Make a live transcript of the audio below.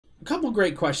A couple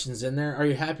great questions in there. Are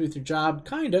you happy with your job?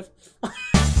 Kind of.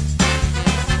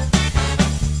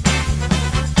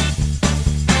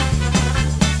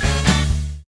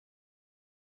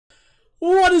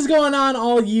 What is going on,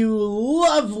 all you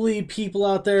lovely people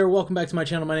out there? Welcome back to my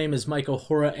channel. My name is Mike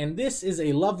O'Hora, and this is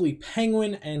a lovely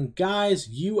penguin. And guys,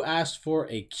 you asked for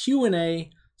a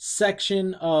Q&A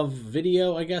section of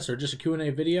video, I guess, or just a Q&A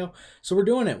video. So we're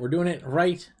doing it. We're doing it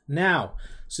right now.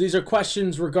 So these are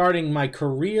questions regarding my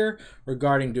career,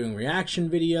 regarding doing reaction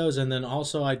videos, and then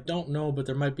also, I don't know, but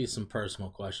there might be some personal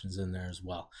questions in there as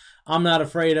well. I'm not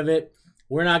afraid of it.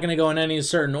 We're not going to go in any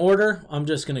certain order. I'm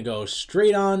just going to go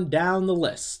straight on down the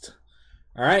list.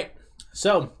 All right.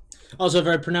 So, also, if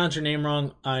I pronounce your name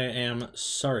wrong, I am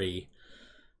sorry.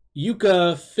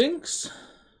 Yuka Finks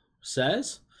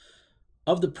says,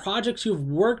 of the projects you've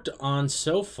worked on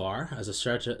so far as a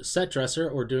set dresser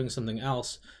or doing something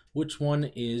else, which one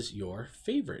is your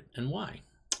favorite and why?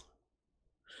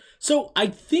 So, I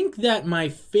think that my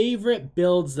favorite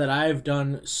builds that I've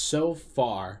done so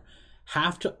far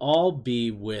have to all be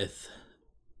with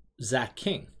Zach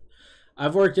King.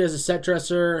 I've worked as a set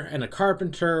dresser and a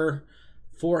carpenter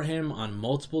for him on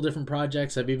multiple different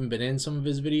projects. I've even been in some of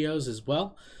his videos as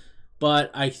well.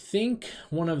 But I think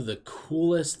one of the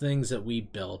coolest things that we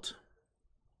built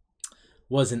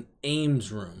was an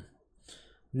Ames room.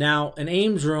 Now, an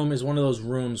Ames room is one of those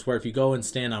rooms where if you go and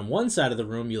stand on one side of the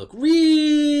room, you look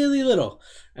really little.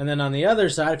 And then on the other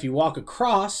side, if you walk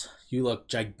across, you look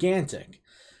gigantic.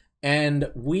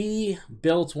 And we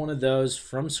built one of those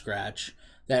from scratch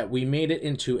that we made it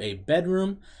into a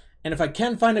bedroom. And if I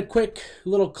can find a quick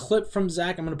little clip from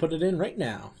Zach, I'm going to put it in right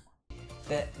now.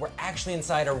 That we're actually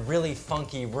inside a really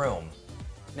funky room.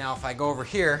 Now, if I go over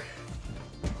here,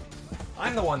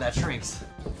 I'm the one that shrinks.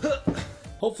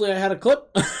 Hopefully I had a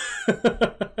clip.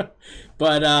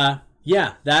 But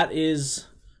yeah, that is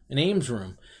an Ames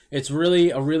room. It's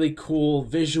really a really cool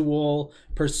visual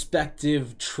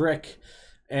perspective trick.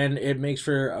 And it makes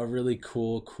for a really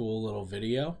cool little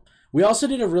video. We also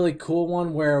did a really cool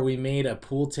one where we made a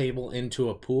pool table into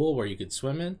a pool where you could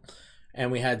swim in.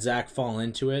 And we had Zach fall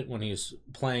into it when he was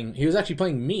playing. He was actually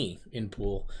playing me in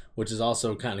pool, which is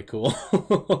also kind of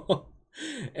cool.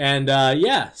 And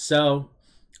yeah, so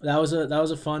that was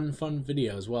a fun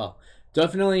video as well.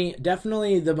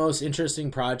 Definitely the most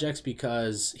interesting projects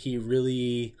because he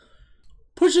really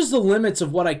pushes the limits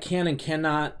of what I can and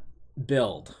cannot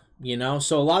build. You know,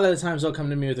 so a lot of the times they'll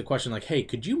come to me with a question like, hey,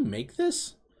 could you make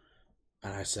this?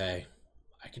 And I say,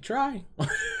 I could try.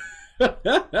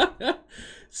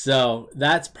 So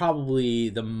that's probably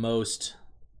the most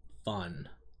fun,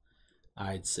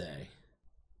 I'd say.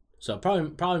 So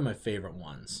probably my favorite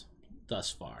ones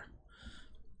thus far.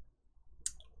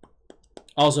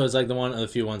 Also, it's like one of the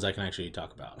few ones I can actually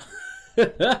talk about.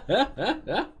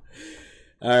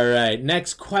 All right,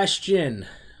 next question.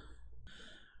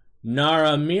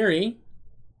 Nara Miri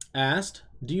asked,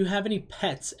 do you have any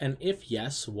pets? And if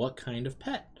yes, what kind of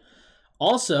pet?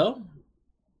 Also,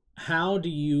 how do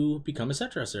you become a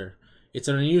set dresser? It's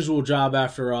an unusual job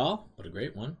after all, but a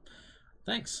great one.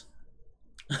 Thanks.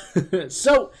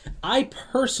 So, I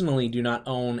personally do not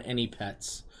own any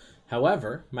pets.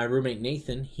 However, my roommate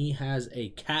Nathan, he has a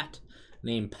cat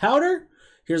named Powder.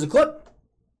 Here's a clip.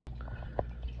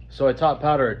 So I taught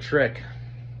Powder a trick.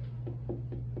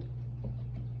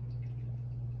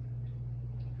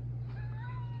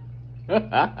 Oh,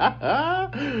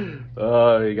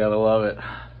 you gotta love it.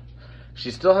 She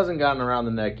still hasn't gotten around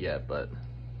the neck yet, but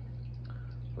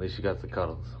at least she got the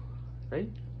cuddles. Right?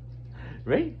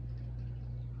 Right?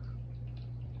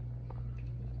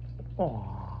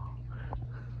 Aww.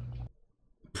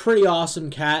 Pretty awesome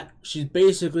cat. She's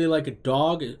basically like a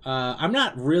dog. I'm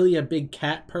not really a big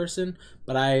cat person,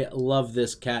 but I love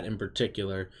this cat in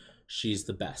particular. She's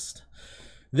the best.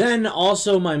 Then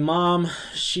also my mom,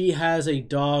 she has a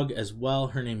dog as well.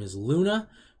 Her name is Luna.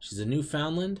 She's a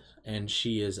Newfoundland, and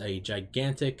she is a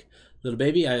gigantic little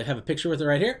baby. I have a picture with her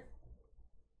right here.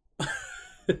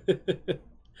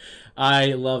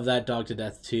 I love that dog to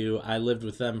death too. I lived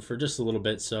with them for just a little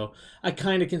bit, so I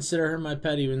kind of consider her my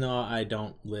pet, even though I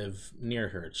don't live near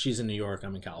her. She's in New York,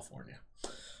 I'm in California.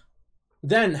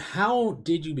 Then, how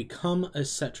did you become a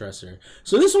set dresser?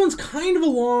 So this one's kind of a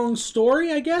long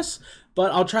story, I guess,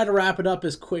 but I'll try to wrap it up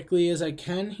as quickly as I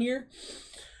can here.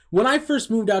 When I first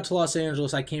moved out to Los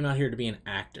Angeles, I came out here to be an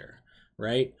actor,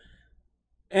 right?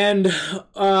 And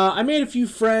I made a few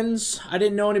friends. I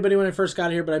didn't know anybody when I first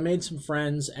got here, but I made some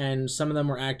friends, and some of them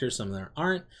were actors, some of them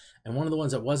aren't. And one of the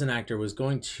ones that was an actor was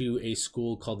going to a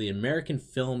school called the American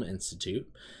Film Institute.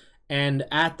 And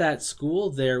at that school,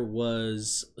 there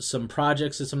was some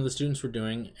projects that some of the students were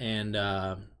doing, and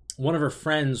one of her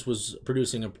friends was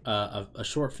producing a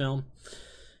short film,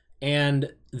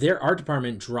 and their art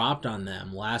department dropped on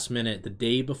them last minute the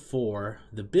day before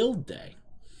the build day.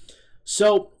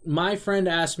 So my friend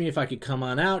asked me if I could come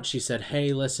on out. She said,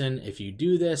 hey, listen, if you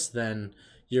do this, then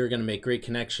you're going to make great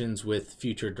connections with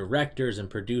future directors and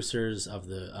producers of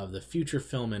the future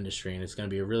film industry, and it's going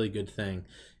to be a really good thing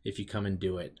if you come and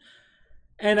do it.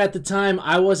 And at the time,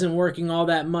 I wasn't working all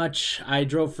that much. I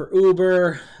drove for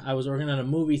Uber. I was working at a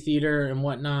movie theater and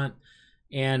whatnot.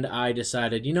 And I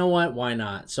decided, you know what, why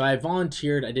not? So I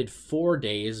volunteered. I did 4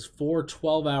 days, 4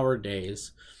 12-hour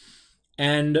days.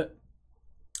 And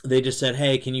they just said,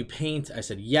 hey, can you paint? I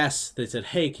said, yes. They said,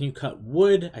 hey, can you cut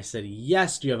wood? I said,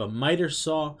 yes. Do you have a miter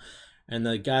saw? And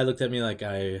the guy looked at me like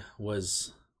I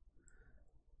was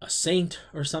a saint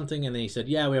or something. And then he said,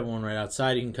 yeah, we have one right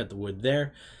outside. You can cut the wood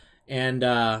there. And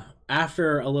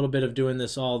after a little bit of doing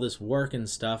all this work and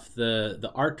stuff,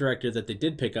 the art director that they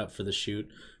did pick up for the shoot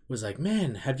was like,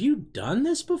 man, have you done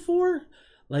this before?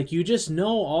 Like, you just know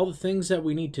all the things that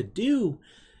we need to do.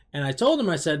 And I told him,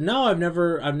 I said, no, I've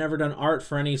never done art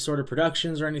for any sort of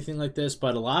productions or anything like this,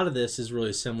 but a lot of this is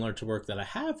really similar to work that I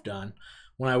have done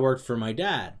when I worked for my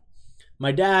dad.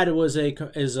 My dad was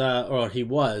he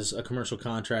was a commercial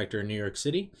contractor in New York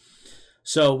City.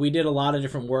 So we did a lot of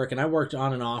different work, and I worked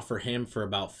on and off for him for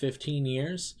about 15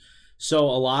 years. So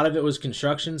a lot of it was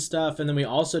construction stuff, and then we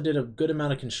also did a good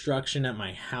amount of construction at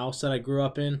my house that I grew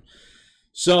up in.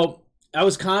 So I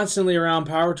was constantly around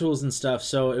power tools and stuff,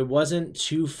 so it wasn't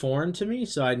too foreign to me.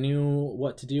 So I knew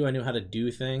what to do. I knew how to do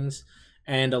things.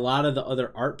 And a lot of the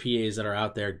other art PAs that are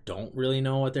out there don't really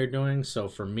know what they're doing. So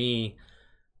for me,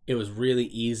 it was really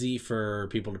easy for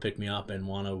people to pick me up and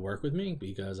want to work with me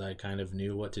because I kind of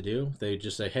knew what to do. They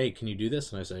just say, hey, can you do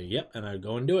this? And I say, yep. And I'd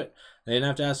go and do it. They didn't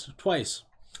have to ask twice.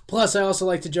 Plus, I also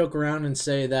like to joke around and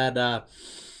say that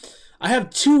I have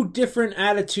 2 different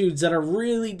attitudes that are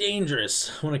really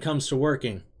dangerous when it comes to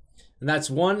working. And that's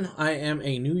one, I am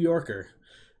a New Yorker.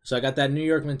 So I got that New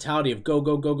York mentality of go,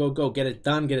 go, go, go, go. Get it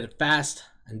done, get it fast,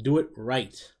 and do it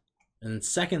right. And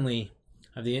secondly,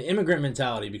 I have the immigrant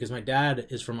mentality because my dad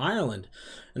is from Ireland.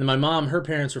 And then my mom, her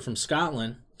parents were from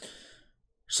Scotland.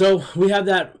 So we have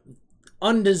that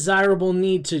undesirable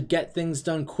need to get things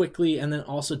done quickly and then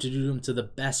also to do them to the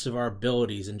best of our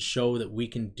abilities and show that we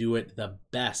can do it the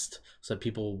best so that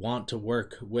people want to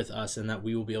work with us and that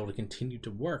we will be able to continue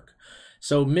to work.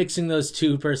 So mixing those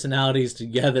 2 personalities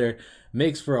together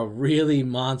makes for a really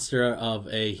monster of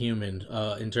a human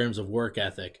in terms of work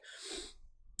ethic.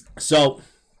 So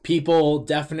people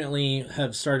definitely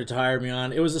have started to hire me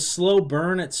on. It was a slow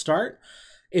burn at start.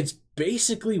 It's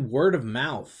basically word of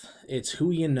mouth. It's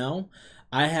who you know.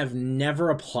 I have never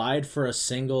applied for a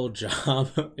single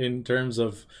job in terms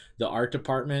of the art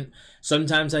department.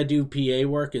 Sometimes I do PA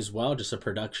work as well, just a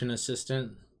production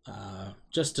assistant,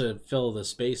 just to fill the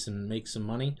space and make some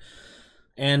money.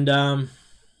 And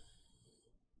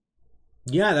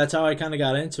yeah, that's how I kind of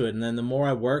got into it. And then the more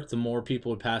I worked, the more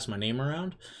people would pass my name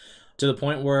around, to the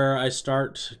point where I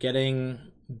start getting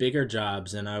bigger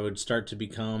jobs and I would start to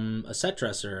become a set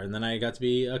dresser, and then I got to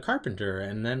be a carpenter,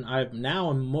 and then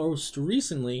most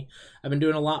recently I've been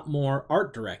doing a lot more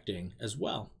art directing as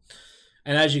well.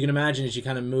 And as you can imagine, as you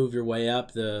kind of move your way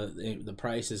up, the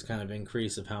prices kind of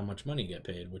increase of how much money you get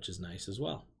paid, which is nice as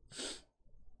well.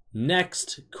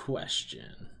 Next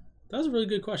question. That was a really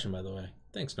good question, by the way.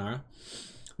 Thanks, Nara.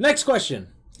 Next question.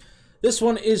 This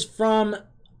one is from,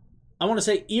 I want to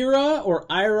say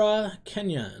Ira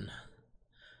Kenyan.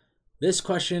 This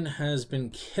question has been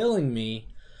killing me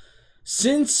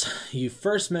since you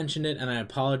first mentioned it, and I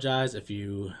apologize if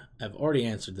you have already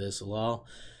answered this, lol.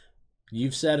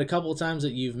 You've said a couple of times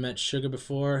that you've met Sugar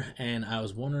before, and I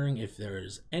was wondering if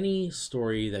there's any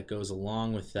story that goes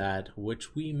along with that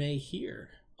which we may hear.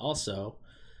 Also,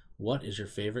 what is your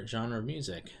favorite genre of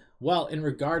music? Well, in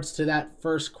regards to that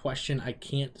first question, I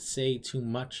can't say too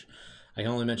much. I can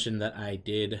only mention that I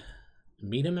did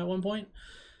meet him at one point.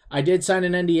 I did sign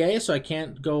an NDA, so I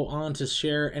can't go on to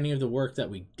share any of the work that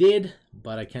we did,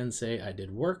 but I can say I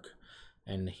did work,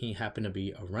 and he happened to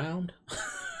be around.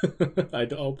 I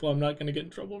hope I'm not going to get in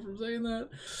trouble for saying that.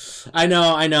 I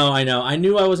know. I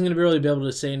knew I wasn't going to really be able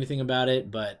to say anything about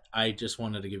it, but I just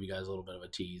wanted to give you guys a little bit of a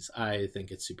tease. I think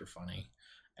it's super funny.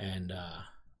 And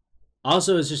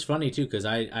also, it's just funny, too, because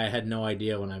I had no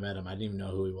idea when I met him. I didn't even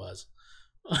know who he was.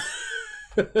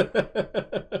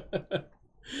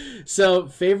 So,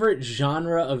 favorite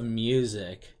genre of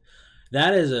music.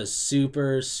 That is a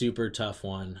super, super tough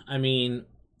one. I mean,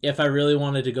 if I really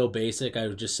wanted to go basic, I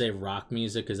would just say rock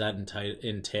music, because that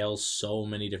entails so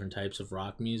many different types of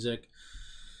rock music.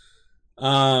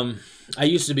 I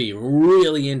used to be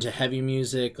really into heavy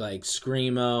music, like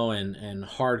screamo and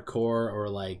hardcore, or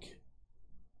like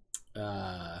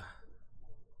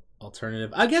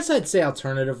alternative. I guess I'd say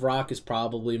alternative rock is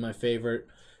probably my favorite,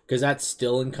 because that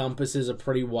still encompasses a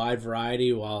pretty wide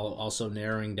variety while also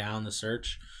narrowing down the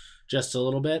search just a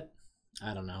little bit.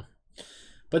 I don't know.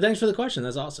 But thanks for the question.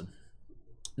 That's awesome.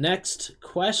 Next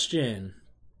question.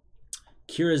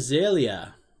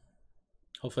 Kirazalia.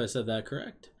 Hopefully I said that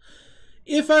correct.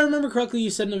 If I remember correctly, you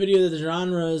said in the video that the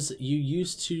genres you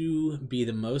used to be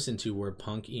the most into were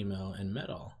punk, emo, and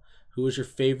metal. Who was your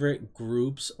favorite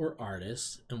groups or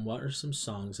artists, and what are some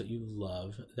songs that you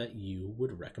love that you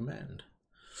would recommend?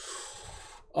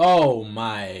 Oh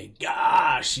my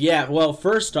gosh. Yeah, well,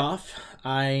 first off,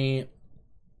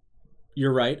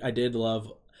 you're right. I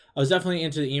was definitely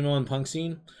into the emo and punk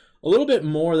scene a little bit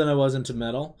more than I was into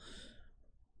metal.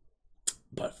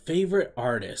 But favorite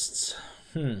artists.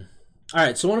 All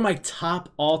right, so one of my top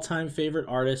all-time favorite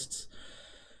artists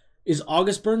is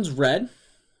August Burns Red.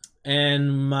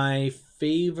 And my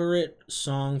favorite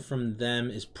song from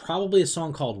them is probably a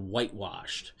song called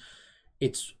Whitewashed.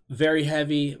 It's very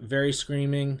heavy, very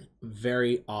screaming,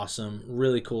 very awesome,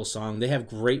 really cool song. They have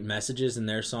great messages in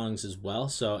their songs as well.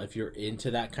 So if you're into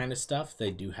that kind of stuff,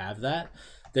 they do have that.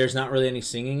 There's not really any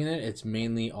singing in it. It's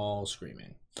mainly all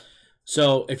screaming.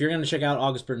 So if you're going to check out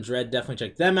August Burns Red, definitely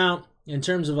check them out. In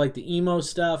terms of like the emo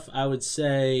stuff, I would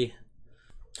say...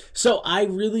 So I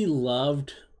really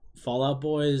loved Fall Out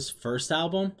Boy's first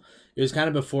album. It was kind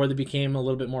of before they became a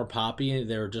little bit more poppy.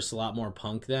 They were just a lot more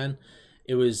punk then.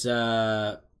 It was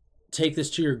Take This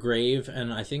to Your Grave,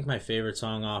 and I think my favorite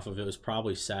song off of it was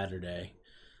probably Saturday.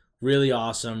 Really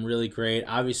awesome, really great.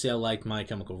 Obviously, I liked My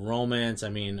Chemical Romance. I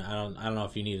mean, I don't know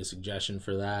if you need a suggestion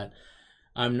for that.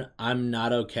 I'm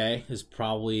Not Okay is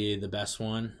probably the best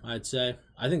one, I'd say.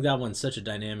 I think that one's such a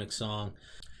dynamic song.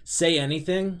 Say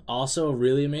Anything, also a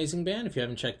really amazing band. If you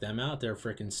haven't checked them out, they're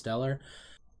freaking stellar.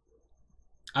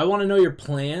 I Want to Know Your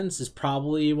Plans is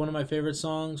probably one of my favorite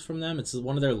songs from them. It's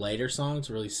one of their later songs,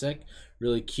 really sick,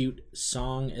 really cute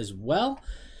song as well.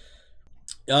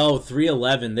 Oh,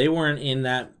 311. They weren't in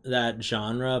that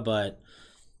genre, but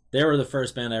they were the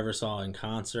first band I ever saw in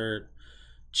concert.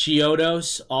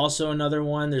 Chiodos, also another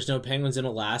one. There's No Penguins in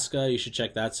Alaska. You should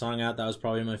check that song out. That was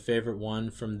probably my favorite one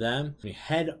from them.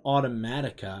 Head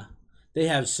Automatica. They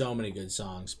have so many good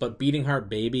songs, but Beating Heart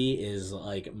Baby is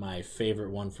like my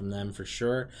favorite one from them for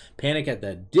sure. Panic at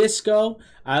the Disco.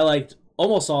 I liked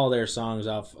almost all their songs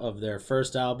off of their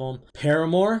first album.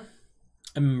 Paramore.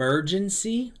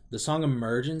 Emergency. The song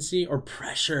Emergency or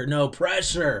Pressure. No,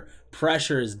 Pressure.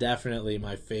 Pressure is definitely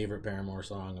my favorite Paramore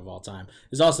song of all time.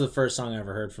 It's also the first song I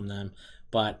ever heard from them.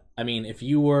 But, I mean, if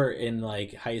you were in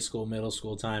like high school, middle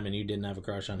school time and you didn't have a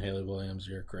crush on Hayley Williams,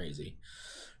 you're crazy.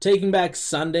 Taking Back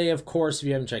Sunday, of course, if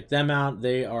you haven't checked them out,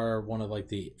 they are one of like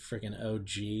the freaking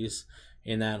OGs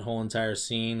in that whole entire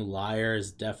scene. Liar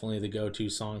is definitely the go-to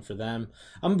song for them.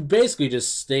 I'm basically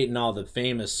just stating all the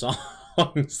famous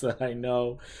songs that I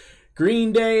know.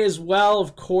 Green Day as well,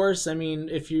 of course. I mean,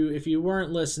 if you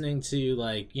weren't listening to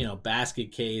like, you know,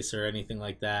 Basket Case or anything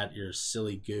like that, you're a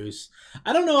silly goose.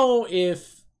 I don't know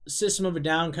if System of a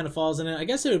Down kind of falls in it. I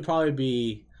guess it would probably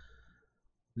be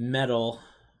metal.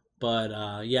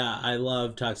 But, yeah, I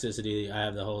love Toxicity. I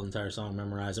have the whole entire song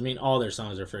memorized. I mean, all their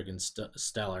songs are freaking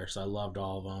stellar, so I loved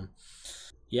all of them.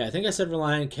 Yeah, I think I said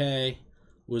Relient K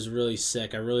was really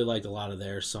sick. I really liked a lot of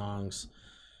their songs.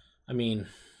 I mean,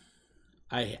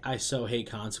 I so hate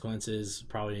Consequences,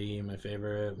 probably my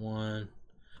favorite one.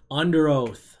 Under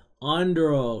Oath.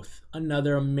 Under Oath.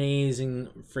 Another amazing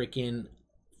freaking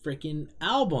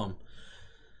album.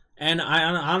 And I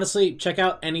honestly, check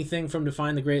out anything from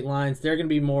Define the Great Lines. They're going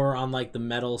to be more on like the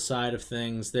metal side of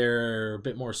things. They're a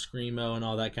bit more screamo and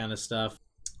all that kind of stuff.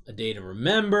 A Day to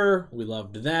Remember. We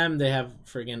loved them. They have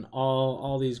friggin'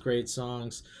 all these great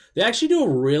songs. They actually do a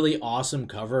really awesome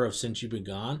cover of Since You've Been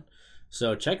Gone.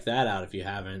 So check that out if you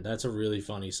haven't. That's a really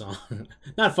funny song.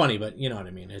 Not funny, but you know what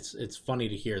I mean. It's funny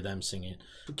to hear them sing it.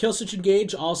 Killswitch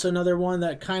Engage, also another one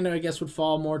that kind of, I guess, would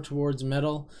fall more towards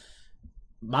metal.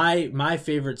 My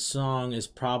favorite song is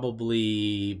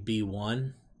probably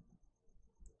B1.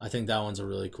 I think that one's a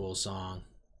really cool song.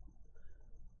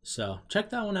 So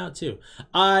check that one out too.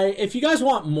 If you guys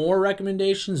want more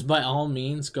recommendations, by all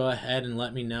means, go ahead and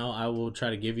let me know. I will try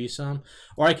to give you some.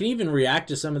 Or I can even react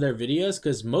to some of their videos,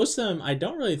 because most of them I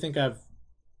don't really think I've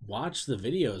watched the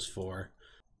videos for.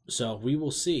 So we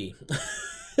will see.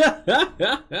 But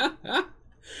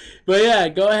yeah,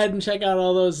 go ahead and check out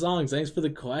all those songs. Thanks for the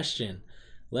question.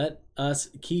 Let us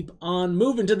keep on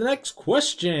moving to the next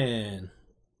question.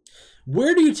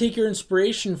 Where do you take your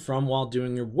inspiration from while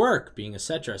doing your work, being a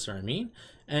set dresser, I mean?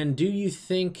 And do you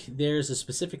think there's a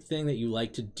specific thing that you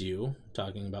like to do,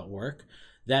 talking about work,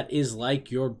 that is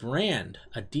like your brand,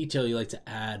 a detail you like to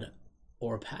add,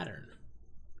 or a pattern?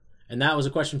 And that was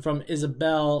a question from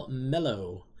Isabel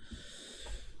Mello.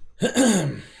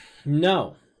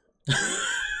 No.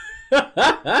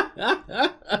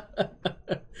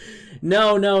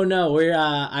 No.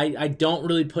 I don't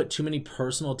really put too many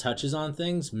personal touches on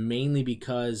things, mainly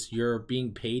because you're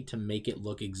being paid to make it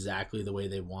look exactly the way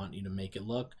they want you to make it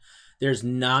look. There's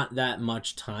not that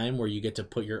much time where you get to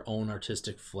put your own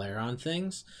artistic flair on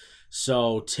things.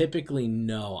 So typically,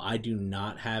 no, I do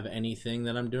not have anything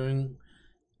that I'm doing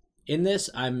in this.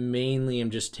 I mainly am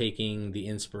just taking the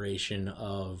inspiration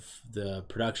of the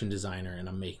production designer and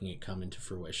I'm making it come into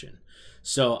fruition.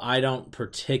 So I don't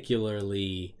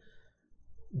particularly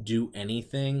do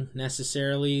anything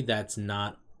necessarily that's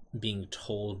not being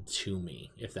told to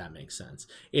me, if that makes sense.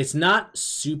 It's not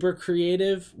super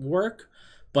creative work,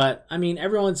 but I mean,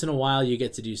 every once in a while you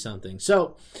get to do something.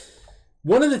 So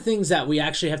one of the things that we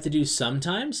actually have to do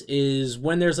sometimes is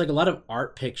when there's like a lot of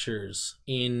art pictures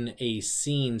in a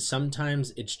scene,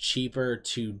 sometimes it's cheaper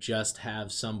to just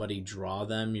have somebody draw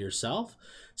them yourself.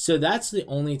 So that's the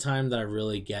only time that I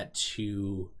really get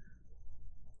to,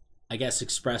 I guess,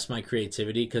 express my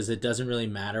creativity, because it doesn't really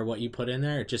matter what you put in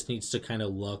there. It just needs to kind of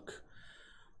look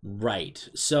right.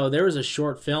 So there was a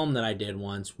short film that I did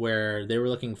once where they were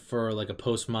looking for like a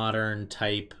postmodern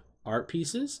type art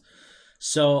pieces.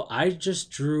 So I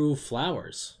just drew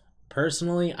flowers.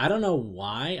 Personally, I don't know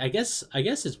why. I guess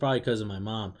it's probably because of my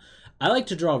mom. I like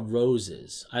to draw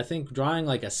roses. I think drawing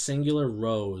like a singular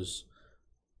rose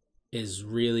is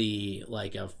really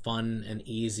like a fun and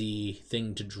easy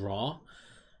thing to draw.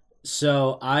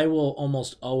 So I will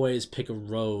almost always pick a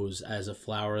rose as a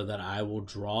flower that I will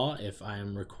draw if I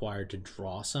am required to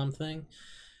draw something.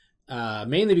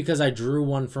 Mainly because I drew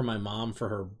one for my mom for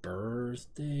her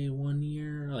birthday one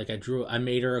year. Like I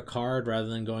made her a card rather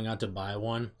than going out to buy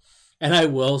one. And I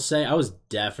will say I was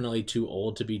definitely too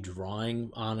old to be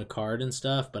drawing on a card and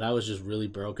stuff, but I was just really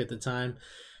broke at the time.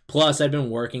 Plus I'd been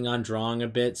working on drawing a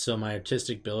bit, so my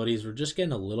artistic abilities were just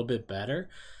getting a little bit better.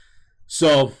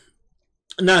 So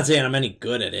I'm not saying I'm any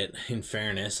good at it, in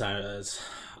fairness.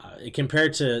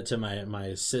 Compared to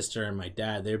my sister and my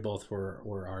dad, they both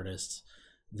were artists.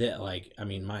 That, like, I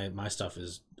mean, my stuff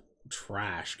is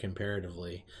trash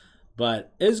comparatively,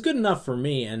 but it's good enough for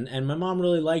me, and my mom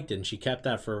really liked it, and she kept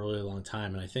that for a really long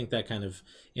time, and I think that kind of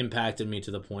impacted me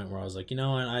to the point where I was like, you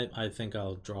know what, I think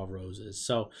I'll draw roses.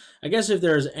 So I guess if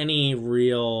there's any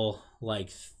real like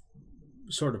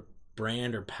sort of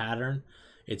brand or pattern,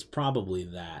 it's probably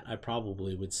that. I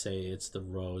probably would say it's the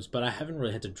rose, but I haven't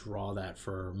really had to draw that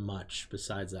for much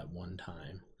besides that one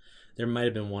time. There might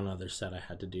have been one other set I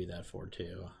had to do that for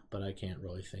too, but I can't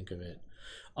really think of it.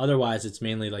 Otherwise, it's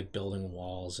mainly like building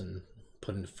walls and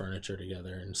putting furniture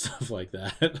together and stuff like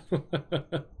that.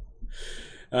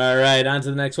 All right, on to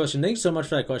the next question. Thanks so much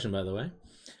for that question, by the way.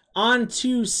 On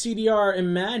to CDR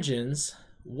Imagines.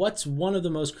 What's one of the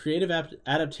most creative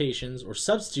adaptations or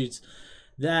substitutes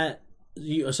that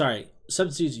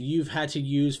substitutes you've had to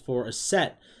use for a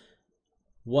set?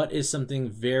 What is something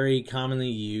very commonly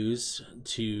used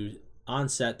on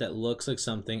set that looks like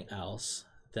something else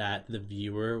that the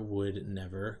viewer would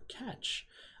never catch?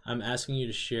 I'm asking you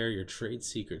to share your trade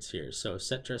secrets here. So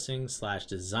set dressing /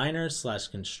 designers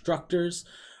 / constructors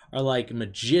are like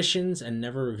magicians and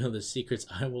never reveal the secrets.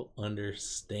 I will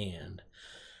understand.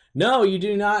 No, you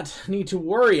do not need to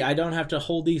worry. I don't have to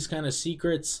hold these kind of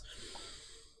secrets.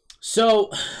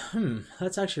 So,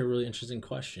 that's actually a really interesting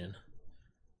question.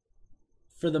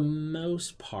 For the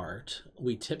most part,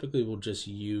 we typically will just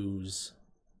use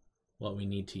what we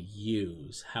need to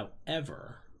use.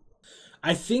 However,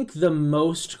 I think the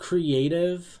most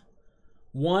creative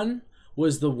one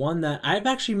was the one that I've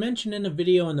actually mentioned in a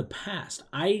video in the past.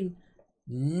 I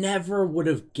never would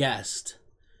have guessed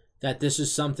that this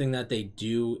is something that they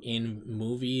do in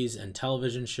movies and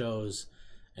television shows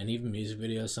and even music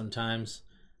videos sometimes.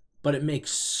 But it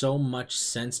makes so much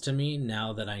sense to me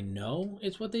now that I know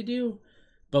it's what they do.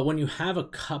 But when you have a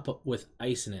cup with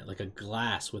ice in it, like a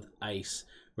glass with ice,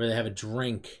 where they have a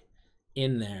drink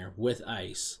in there with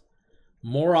ice,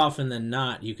 more often than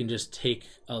not, you can just take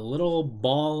a little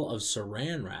ball of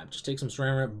saran wrap. Just take some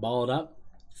saran wrap, ball it up,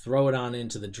 throw it on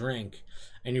into the drink,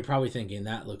 and you're probably thinking,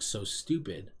 that looks so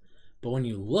stupid. But when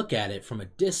you look at it from a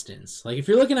distance, like if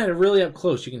you're looking at it really up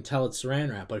close, you can tell it's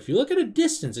saran wrap. But if you look at a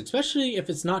distance, especially if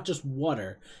it's not just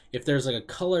water, if there's like a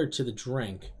color to the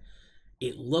drink,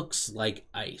 it looks like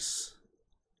ice.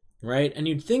 right? And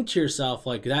you'd think to yourself,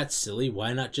 like, that's silly.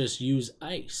 Why not just use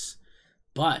ice?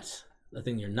 But the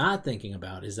thing you're not thinking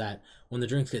about is that when the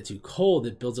drinks get too cold,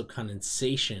 it builds up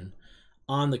condensation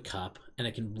on the cup, and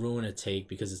it can ruin a take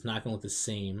because it's not going to look the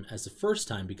same as the first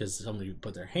time because somebody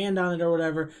put their hand on it or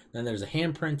whatever. Then there's a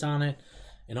handprint on it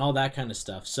and all that kind of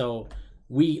stuff. So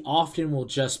we often will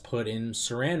just put in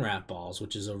saran wrap balls,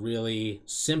 which is a really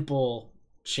simple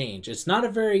change. It's not a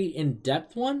very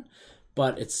in-depth one,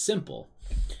 but it's simple.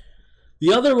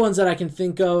 The other ones that I can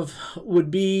think of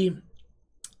would be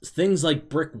things like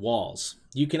brick walls.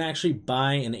 You can actually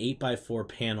buy an 8x4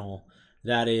 panel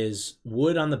that is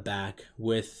wood on the back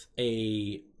with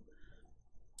a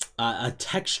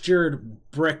textured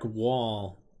brick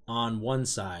wall on one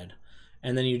side,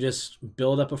 and then you just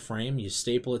build up a frame, you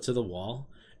staple it to the wall,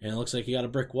 and it looks like you got a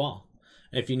brick wall.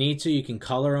 If you need to, you can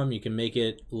color them, you can make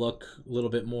it look a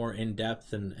little bit more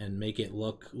in-depth and make it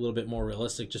look a little bit more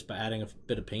realistic just by adding a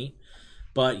bit of paint.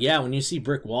 But yeah, when you see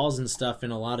brick walls and stuff in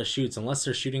a lot of shoots, unless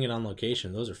they're shooting it on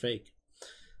location, those are fake.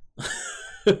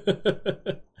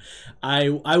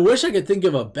 I wish I could think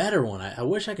of a better one. I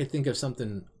wish I could think of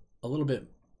something a little bit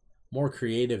more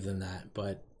creative than that,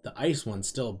 but the ice one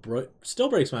still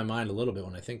breaks my mind a little bit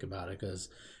when I think about it, because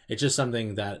it's just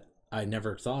something that I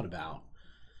never thought about.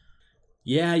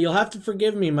 Yeah, you'll have to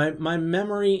forgive me. My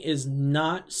memory is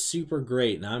not super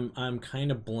great, and I'm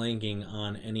kind of blanking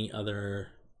on any other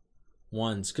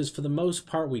ones, because for the most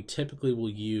part we typically will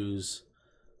use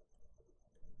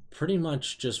pretty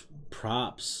much just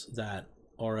props that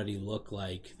already look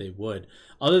like they would,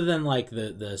 other than like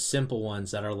the simple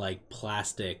ones that are like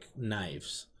plastic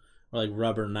knives or like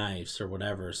rubber knives or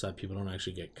whatever, so that people don't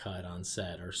actually get cut on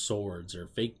set, or swords or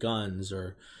fake guns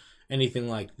or anything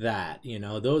like that. You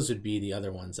know, those would be the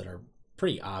other ones that are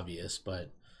pretty obvious.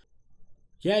 But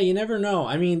yeah, you never know.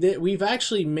 I mean, we've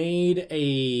actually made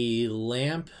a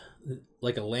lamp,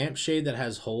 like a lampshade that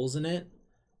has holes in it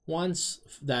once,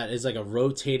 that is like a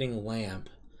rotating lamp,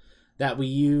 that we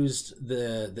used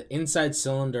the inside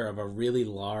cylinder of a really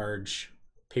large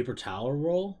paper towel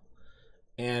roll,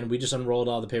 and we just unrolled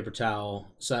all the paper towel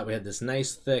so that we had this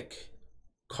nice thick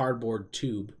cardboard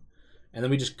tube, and then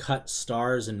we just cut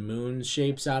stars and moon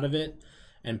shapes out of it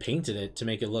and painted it to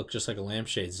make it look just like a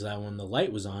lampshade, so that when the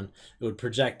light was on, it would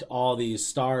project all these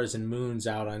stars and moons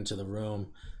out onto the room.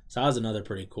 So that was another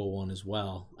pretty cool one as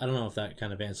well. I don't know if that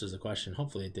kind of answers the question.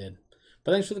 Hopefully it did.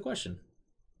 But thanks for the question.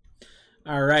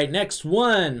 All right, next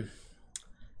one.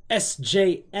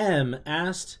 SJM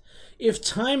asked, if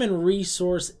time and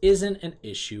resource isn't an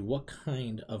issue, what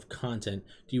kind of content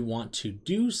do you want to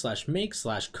do / make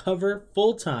 / cover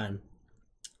full time?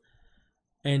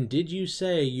 And did you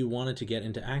say you wanted to get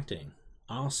into acting?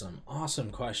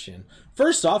 Awesome question.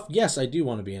 First off, yes, I do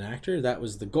want to be an actor. That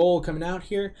was the goal coming out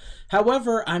here.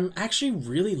 However, I'm actually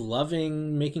really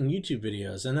loving making YouTube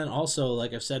videos. And then also,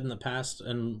 like I've said in the past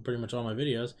and pretty much all my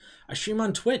videos, I stream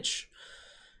on Twitch.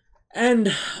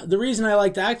 And the reason I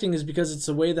liked acting is because it's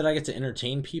a way that I get to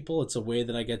entertain people. It's a way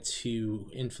that I get to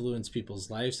influence people's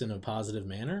lives in a positive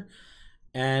manner.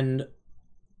 And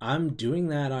I'm doing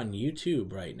that on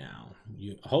YouTube right now.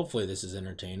 Hopefully this is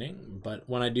entertaining, but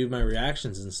when I do my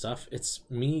reactions and stuff, it's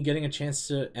me getting a chance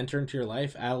to enter into your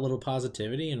life, add a little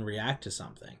positivity, and react to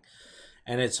something.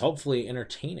 And it's hopefully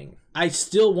entertaining. I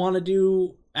still want to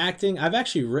do acting. I've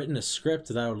actually written a script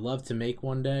that I would love to make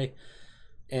one day.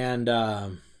 And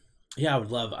yeah, I'd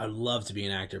love to be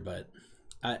an actor, but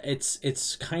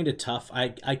it's kind of tough.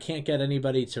 I can't get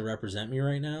anybody to represent me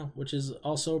right now, which is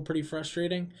also pretty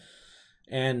frustrating.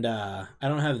 And I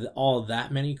don't have all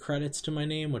that many credits to my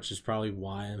name, which is probably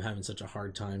why I'm having such a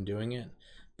hard time doing it.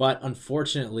 But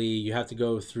unfortunately, you have to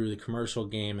go through the commercial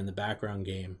game and the background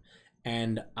game.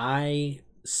 And I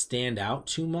stand out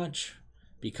too much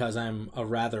because I'm a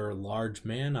rather large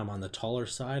man. I'm on the taller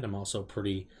side. I'm also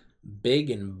pretty big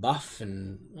and buff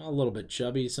and a little bit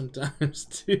chubby sometimes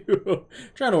too.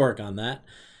 Trying to work on that.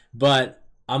 But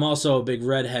I'm also a big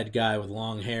redhead guy with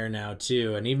long hair now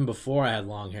too, and even before I had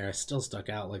long hair, I still stuck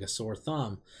out like a sore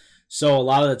thumb. So a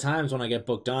lot of the times when I get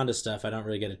booked onto stuff, I don't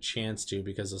really get a chance to,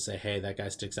 because they'll say, hey, that guy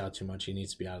sticks out too much, he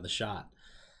needs to be out of the shot.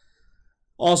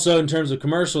 Also, in terms of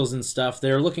commercials and stuff,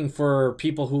 they're looking for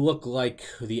people who look like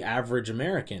the average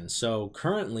American. So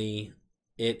currently,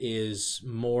 it is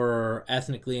more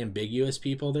ethnically ambiguous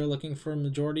people they're looking for a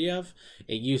majority of.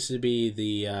 It used to be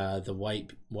the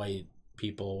white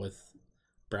people with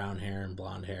brown hair and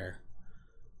blonde hair,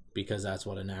 because that's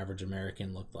what an average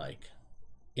American looked like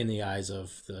in the eyes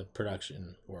of the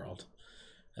production world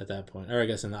at that point, or I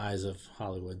guess in the eyes of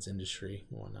Hollywood's industry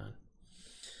and whatnot.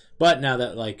 But now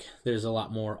that like there's a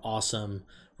lot more awesome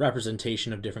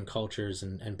representation of different cultures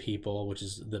and people, which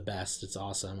is the best. It's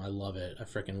awesome. I love it. I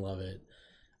freaking love it.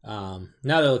 Now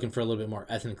they're looking for a little bit more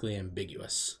ethnically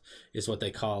ambiguous is what they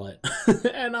call it.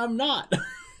 And I'm not.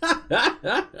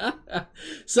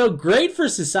 So great for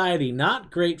society, not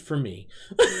great for me.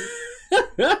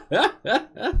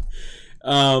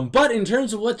 But in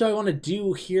terms of what do I want to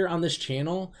do here on this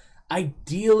channel,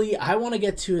 ideally I want to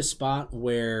get to a spot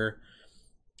where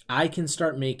I can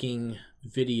start making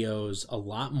videos a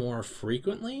lot more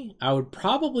frequently. I would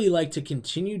probably like to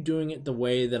continue doing it the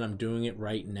way that I'm doing it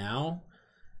right now,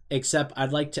 except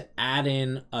I'd like to add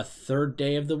in a third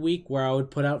day of the week where I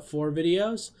would put out 4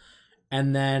 videos,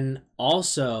 and then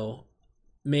also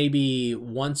maybe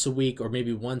once a week or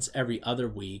maybe once every other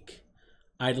week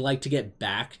I'd like to get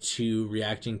back to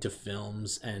reacting to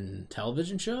films and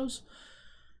television shows.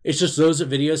 It's just those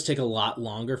videos take a lot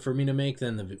longer for me to make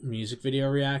than the music video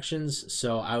reactions,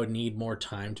 so I would need more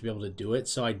time to be able to do it.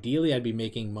 So ideally I'd be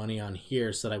making money on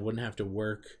here so that I wouldn't have to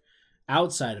work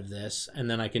outside of this, and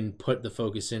then I can put the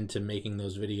focus into making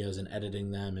those videos and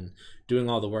editing them and doing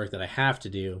all the work that I have to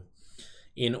do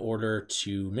in order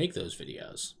to make those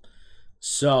videos.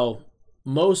 So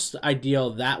most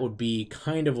ideal, that would be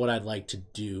kind of what I'd like to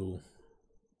do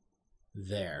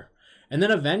there. And then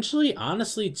eventually,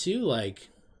 honestly too, like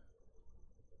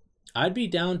I'd be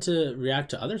down to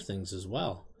react to other things as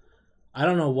well. I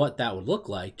don't know what that would look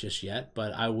like just yet,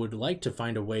 but I would like to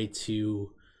find a way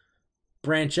to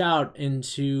branch out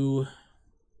into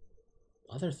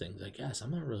other things, I guess.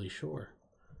 I'm not really sure.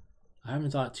 I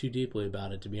haven't thought too deeply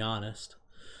about it, to be honest.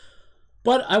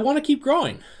 But I want to keep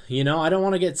growing. You know, I don't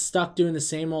want to get stuck doing the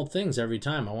same old things every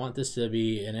time. I want this to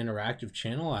be an interactive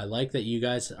channel. I like that you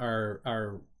guys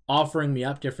are offering me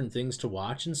up different things to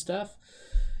watch and stuff.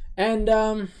 And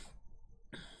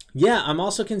yeah, I'm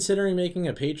also considering making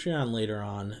a Patreon later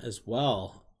on as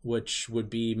well, which would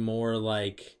be more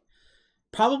like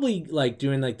probably like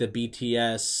doing like the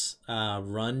BTS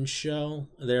run show.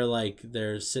 They're like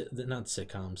they're not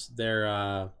sitcoms.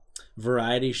 They're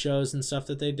variety shows and stuff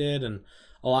that they did, and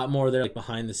a lot more of their like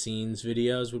behind the scenes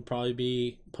videos would probably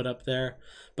be put up there.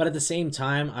 But at the same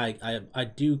time, I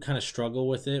do kind of struggle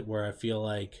with it, where I feel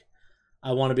like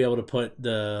I want to be able to put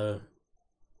the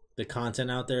content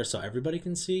out there so everybody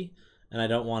can see, and I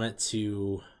don't want it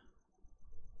to,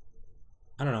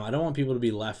 I don't know, I don't want people to be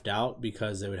left out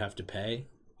because they would have to pay,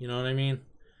 you know what I mean?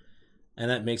 And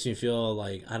that makes me feel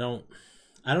like I don't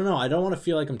know, I don't want to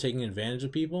feel like I'm taking advantage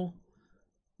of people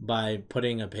by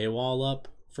putting a paywall up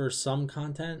for some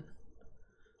content.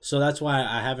 So that's why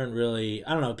I haven't really,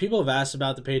 I don't know, people have asked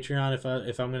about the Patreon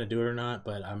if I'm going to do it or not,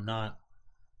 but I'm not,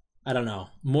 I don't know.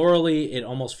 Morally, it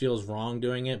almost feels wrong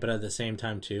doing it, but at the same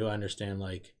time too, I understand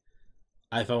like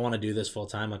if I want to do this full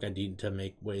time, like I need to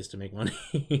make ways to make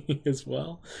money as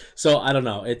well. So I don't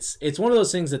know. It's one of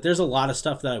those things that there's a lot of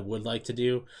stuff that I would like to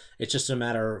do. It's just a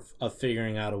matter of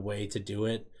figuring out a way to do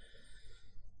it.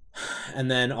 And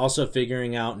then also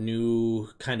figuring out new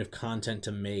kind of content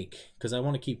to make, because I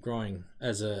want to keep growing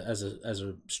as a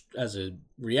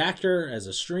reactor, as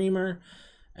a streamer,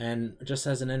 and just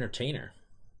as an entertainer.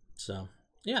 So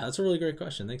yeah, that's a really great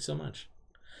question. Thanks so much.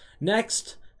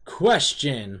 Next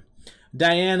question,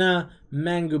 Diana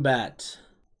Mangubat.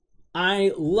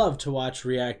 I love to watch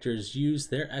reactors use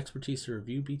their expertise to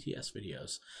review BTS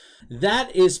videos.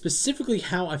 That is specifically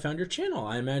how I found your channel.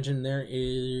 I imagine there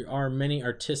are many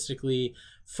artistically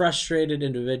frustrated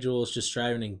individuals just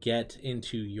striving to get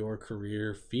into your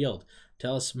career field.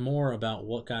 Tell us more about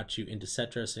what got you into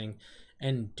set dressing,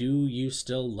 and do you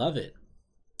still love it?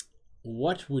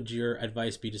 What would your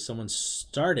advice be to someone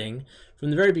starting from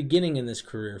the very beginning in this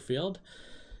career field?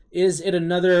 Is it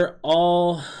another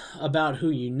all about who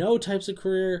you know types of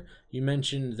career? You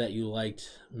mentioned that you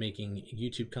liked making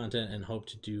YouTube content and hope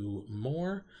to do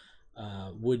more.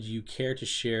 Would you care to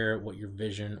share what your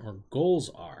vision or goals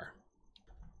are?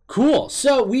 Cool.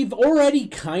 So we've already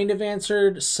kind of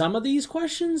answered some of these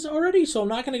questions already, so I'm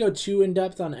not going to go too in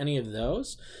depth on any of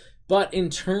those. But in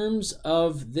terms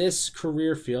of this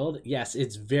career field, yes,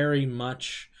 it's very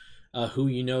much who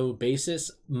you know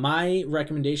basis. My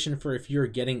recommendation for if you're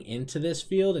getting into this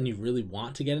field and you really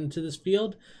want to get into this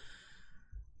field,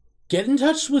 get in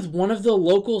touch with one of the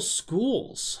local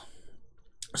schools.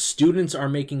 Students are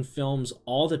making films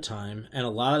all the time, and a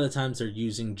lot of the times they're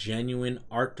using genuine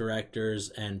art directors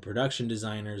and production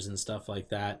designers and stuff like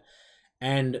that.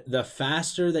 And the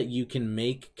faster that you can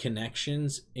make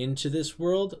connections into this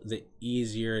world, the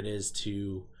easier it is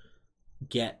to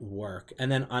get work.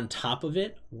 And then on top of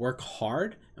it, work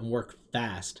hard and work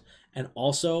fast and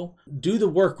also do the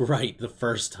work right the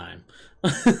first time.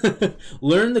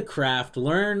 Learn the craft,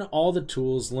 learn all the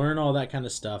tools, learn all that kind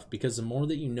of stuff, because the more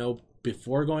that you know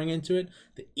before going into it,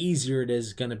 the easier it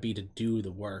is going to be to do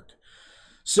the work.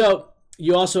 So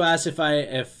you also asked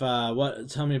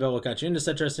tell me about what got you into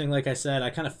set dressing. Like I said, I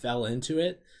kind of fell into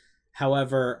it.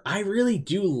 However, I really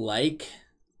do like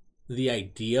the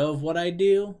idea of what I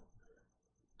do.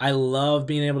 I love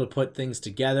being able to put things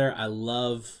together. I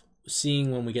love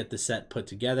seeing when we get the set put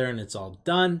together and it's all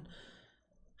done.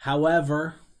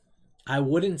 However, I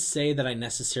wouldn't say that I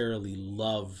necessarily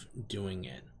love doing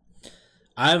it.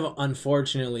 I've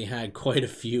unfortunately had quite a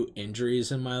few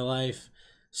injuries in my life,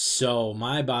 so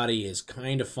my body is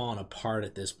kind of falling apart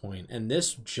at this point. And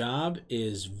this job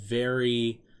is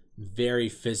very, very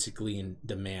physically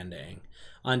demanding.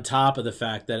 On top of the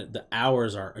fact that the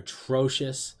hours are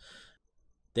atrocious,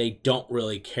 they don't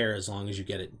really care as long as you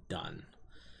get it done.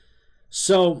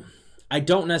 So I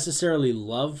don't necessarily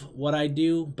love what I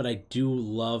do, but I do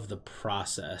love the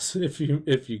process, if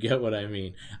you get what I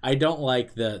mean. I don't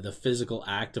like the physical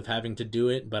act of having to do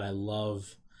it, but I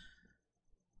love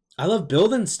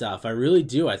building stuff. I really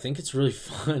do. I think it's really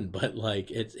fun, but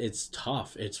like it's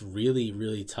tough. It's really,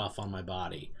 really tough on my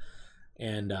body.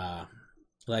 And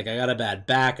like I got a bad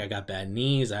back, I got bad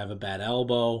knees, I have a bad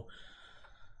elbow.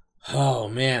 Oh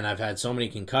man, I've had so many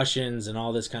concussions and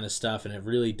all this kind of stuff, and it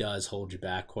really does hold you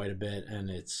back quite a bit,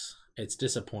 and it's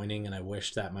disappointing, and I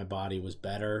wish that my body was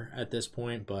better at this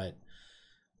point, but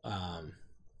I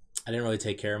didn't really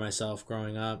take care of myself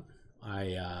growing up.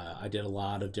 I did a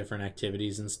lot of different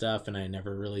activities and stuff, and I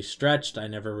never really stretched. I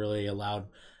never really allowed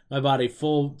my body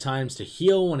full times to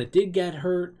heal when it did get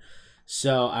hurt.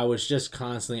 So I was just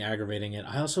constantly aggravating it.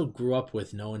 I also grew up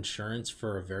with no insurance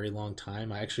for a very long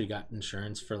time. I actually got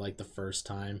insurance for like the first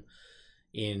time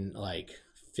in like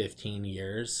 15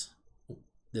 years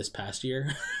this past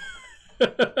year.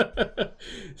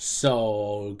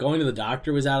 So going to the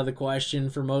doctor was out of the question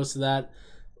for most of that,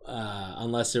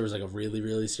 unless there was like a really,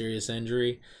 really serious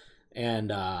injury.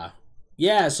 And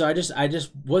yeah, so I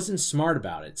just wasn't smart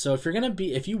about it. So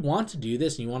if you want to do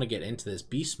this and you want to get into this,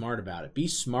 be smart about it. Be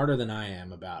smarter than I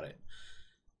am about it.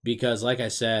 Because like I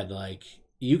said, like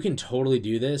you can totally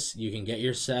do this. You can get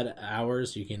your set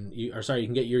hours, you can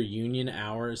get your union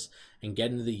hours and get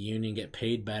into the union, get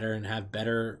paid better and have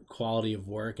better quality of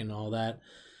work and all that,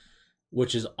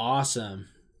 which is awesome.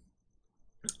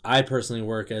 I personally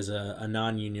work as a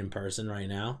non-union person right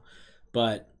now,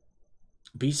 but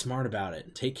be smart about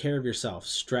it. Take care of yourself.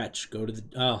 Stretch. Go to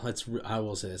the I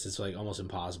will say this, it's like almost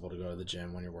impossible to go to the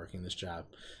gym when you're working this job.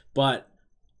 But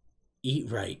eat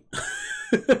right.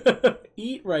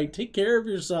 Eat right. Take care of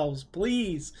yourselves,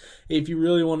 please, if you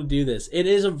really want to do this. It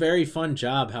is a very fun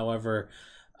job, however,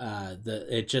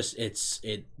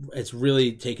 it's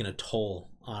really taken a toll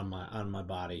on my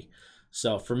body.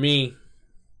 So for me,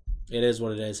 it is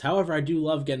what it is. However, I do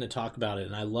love getting to talk about it,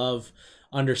 and I love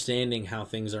understanding how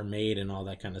things are made and all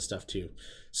that kind of stuff too.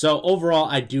 So overall,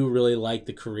 I do really like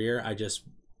the career. I just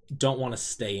don't want to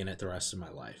stay in it the rest of my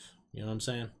life. You know what I'm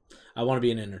saying? I want to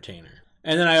be an entertainer.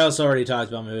 And then I also already talked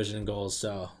about my vision and goals,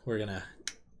 so we're gonna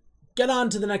get on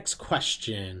to the next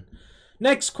question.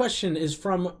 Next question is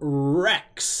from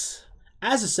Rex.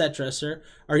 As a set dresser,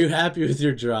 are you happy with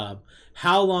your job?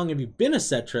 How long have you been a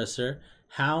set dresser?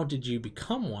 How did you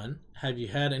become one? Have you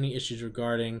had any issues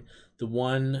regarding the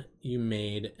one you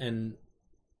made and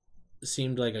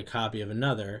seemed like a copy of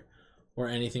another, or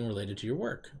anything related to your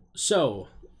work? So,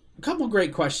 a couple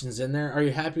great questions in there. Are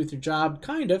you happy with your job?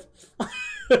 Kind of.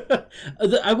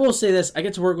 I will say this. I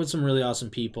get to work with some really awesome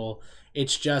people.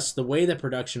 It's just the way that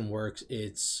production works,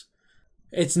 it's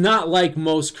not like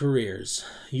most careers.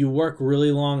 You work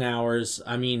really long hours.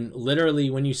 I mean, literally,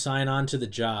 when you sign on to the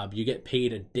job, you get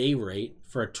paid a day rate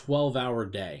for a 12-hour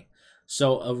day.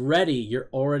 So you're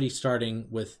already starting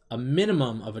with a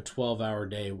minimum of a 12-hour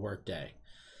day work day.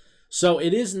 So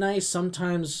it is nice.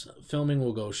 Sometimes filming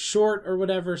will go short or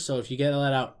whatever. So if you get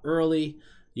let out early,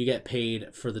 you get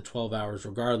paid for the 12 hours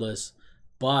regardless.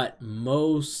 But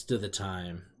most of the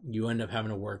time, you end up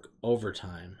having to work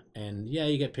overtime. And yeah,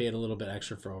 you get paid a little bit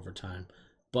extra for overtime.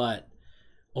 But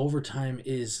overtime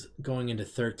is going into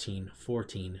 13,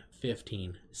 14,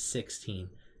 15, 16,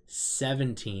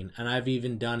 17, and I've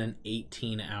even done an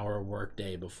 18-hour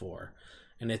workday before,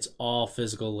 and it's all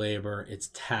physical labor. It's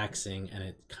taxing, and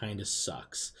it kind of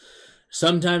sucks.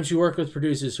 Sometimes you work with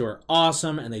producers who are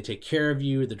awesome and they take care of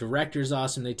you. The director's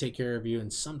awesome, they take care of you.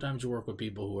 And sometimes you work with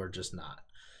people who are just not,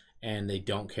 and they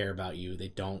don't care about you. They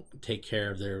don't take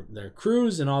care of their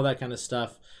crews and all that kind of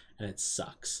stuff, and it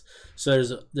sucks. So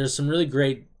there's some really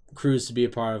great crews to be a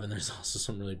part of, and there's also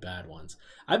some really bad ones.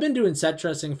 I've been doing set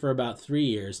dressing for about 3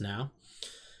 years now.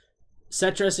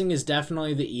 Set dressing is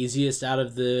definitely the easiest out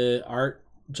of the art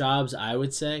jobs, I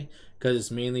would say, because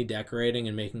it's mainly decorating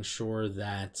and making sure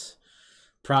that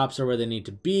props are where they need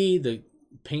to be, the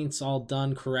paint's all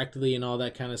done correctly and all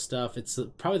that kind of stuff. It's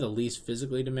probably the least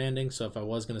physically demanding, so if I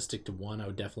was going to stick to one, I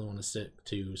would definitely want to stick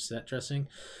to set dressing.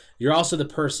 You're also the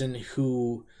person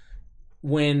who,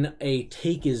 when a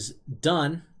take is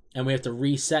done and we have to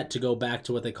reset to go back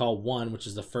to what they call one, which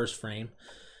is the first frame,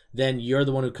 then you're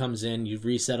the one who comes in, you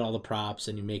reset all the props,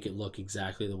 and you make it look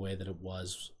exactly the way that it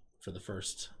was for the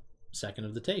first second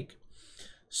of the take.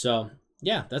 So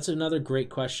yeah, that's another great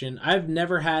question. I've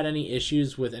never had any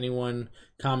issues with anyone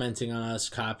commenting on us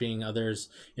copying others.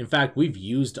 In fact, we've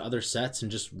used other sets and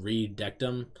just redecked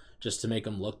them just to make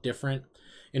them look different.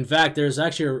 In fact, there's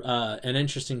actually an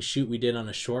interesting shoot we did on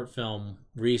a short film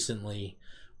recently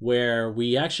where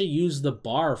we actually used the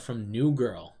bar from New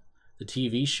Girl, the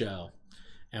TV show,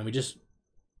 and we just,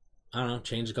 I don't know,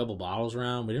 changed a couple bottles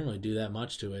around. We didn't really do that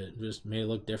much to it. We just made it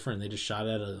look different. They just shot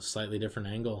it at a slightly different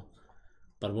angle.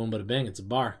 Bada boom, bada bing, it's a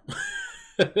bar.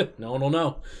 No one will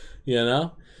know, you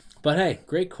know? But hey,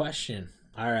 great question.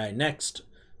 All right, next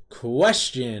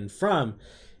question from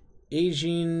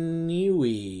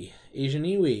Asianiwi.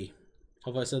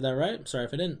 Hope I said that right. Sorry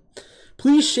if I didn't.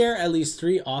 Please share at least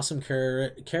 3 awesome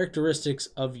characteristics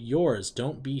of yours.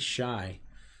 Don't be shy.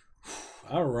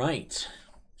 All right.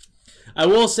 I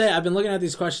will say I've been looking at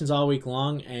these questions all week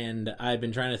long, and I've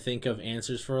been trying to think of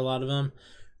answers for a lot of them.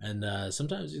 And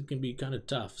sometimes it can be kind of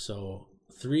tough. So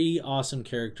 3 awesome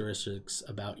characteristics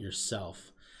about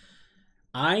yourself.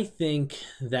 I think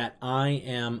that I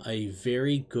am a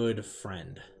very good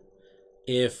friend.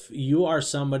 If you are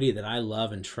somebody that I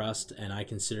love and trust and I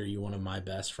consider you one of my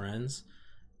best friends,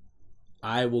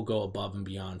 I will go above and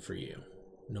beyond for you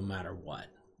no matter what.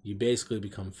 You basically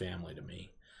become family to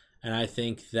me. And I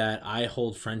think that I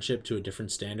hold friendship to a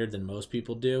different standard than most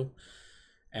people do.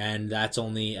 And that's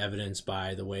only evidenced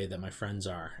by the way that my friends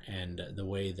are and the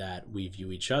way that we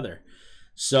view each other.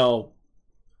 So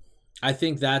I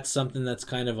think that's something that's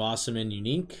kind of awesome and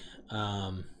unique.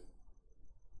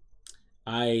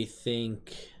 I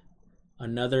think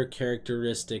another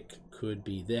characteristic could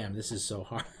be them. This is so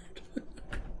hard.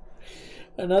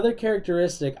 Another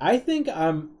characteristic, I think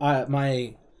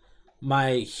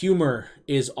my humor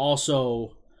is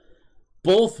also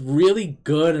both really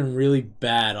good and really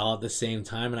bad all at the same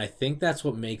time, and I think that's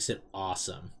what makes it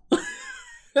awesome.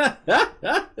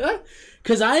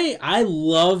 Because I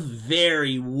love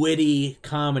very witty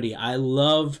comedy. I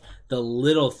love the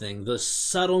little thing, the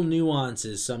subtle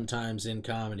nuances sometimes in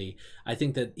comedy. I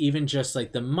think that even just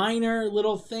like the minor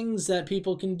little things that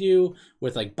people can do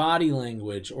with like body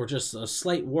language or just a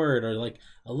slight word or like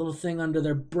a little thing under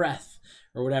their breath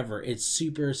or whatever, it's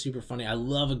super, super funny. I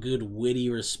love a good witty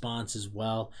response as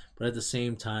well. But at the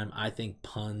same time, I think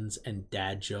puns and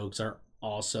dad jokes are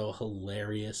also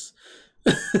hilarious.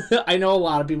 I know a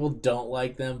lot of people don't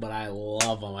like them, but I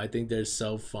love them. I think they're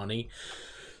so funny.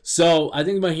 So I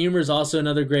think my humor is also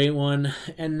another great one.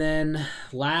 And then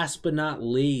last but not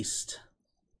least,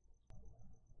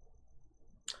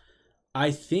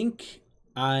 I think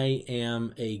I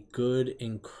am a good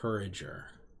encourager.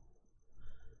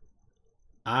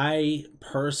 I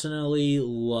personally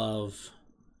love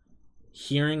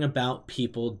hearing about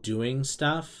people doing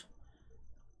stuff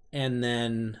and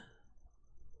then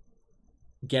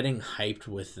getting hyped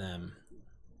with them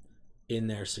in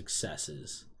their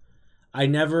successes. I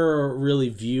never really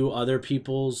view other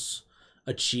people's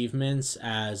achievements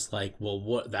as like, well,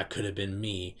 what, that could have been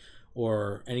me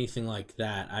or anything like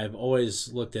that. I've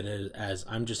always looked at it as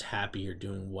I'm just happy you're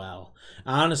doing well.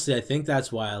 Honestly, I think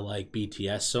that's why I like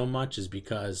BTS so much, is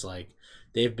because like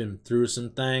they've been through some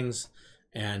things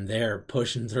and they're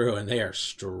pushing through and they are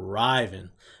striving.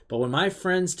 But when my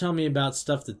friends tell me about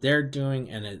stuff that they're doing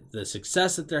and the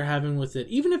success that they're having with it,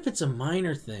 even if it's a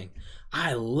minor thing,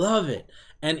 I love it.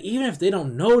 And even if they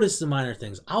don't notice the minor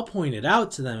things, I'll point it out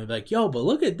to them and be like, yo, but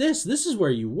look at this. This is where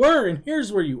you were, and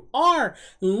here's where you are.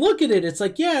 And look at it. It's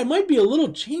like, yeah, it might be a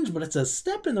little change, but it's a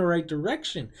step in the right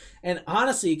direction. And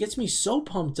honestly, it gets me so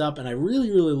pumped up, and I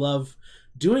really, really love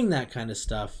doing that kind of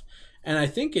stuff. And I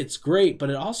think it's great,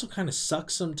 but it also kind of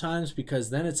sucks sometimes,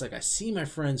 because then it's like I see my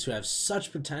friends who have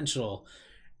such potential,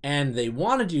 and they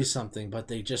want to do something, but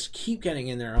they just keep getting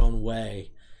in their own way.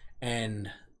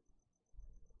 And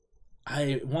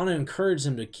I want to encourage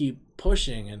them to keep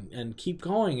pushing and keep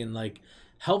going and like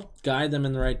help guide them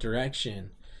in the right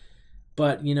direction.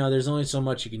 But, you know, there's only so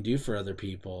much you can do for other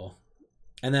people.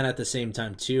 And then at the same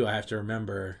time, too, I have to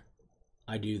remember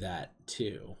I do that,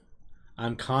 too.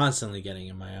 I'm constantly getting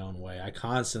in my own way. I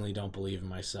constantly don't believe in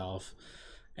myself.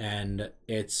 And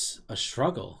it's a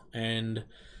struggle. And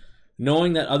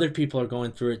knowing that other people are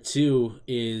going through it too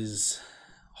is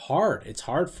hard. It's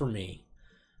hard for me.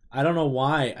 I don't know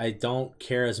why I don't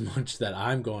care as much that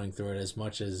I'm going through it as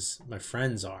much as my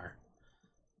friends are.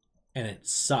 And it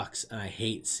sucks, and I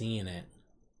hate seeing it.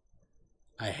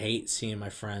 I hate seeing my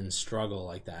friends struggle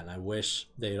like that, and I wish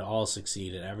they'd all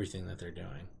succeed at everything that they're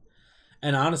doing.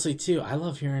 And honestly, too, I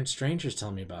love hearing strangers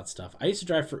tell me about stuff. I used to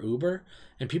drive for Uber,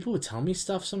 and people would tell me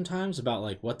stuff sometimes about,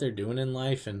 like, what they're doing in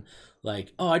life, and,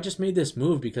 like, oh, I just made this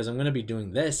move because I'm going to be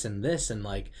doing this, and,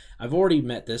 like, I've already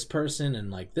met this person,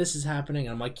 and, like, this is happening.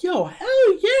 And I'm like, yo,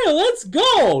 hell yeah, let's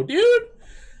go, dude.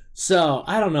 So,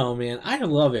 I don't know, man. I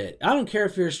love it. I don't care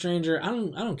if you're a stranger. I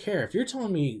don't care. If you're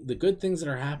telling me the good things that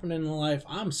are happening in life,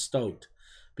 I'm stoked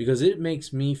because it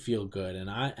makes me feel good, and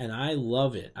I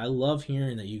love it. I love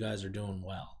hearing that you guys are doing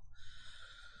well.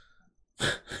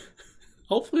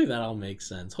 Hopefully that all makes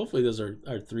sense. Hopefully those are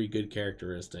 3 good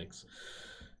characteristics.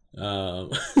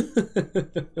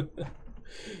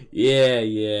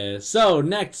 Yeah. So,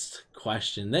 next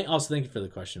question. Thank you for the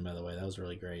question, by the way. That was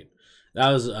really great.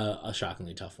 That was a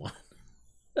shockingly tough one.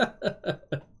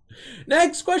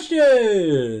 Next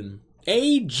question.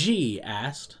 AG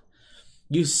asked,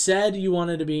 you said you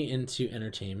wanted to be into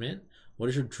entertainment. What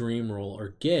is your dream role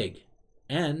or gig?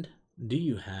 And do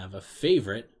you have a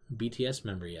favorite BTS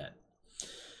member yet?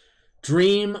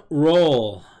 Dream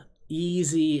role.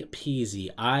 Easy peasy.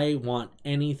 I want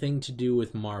anything to do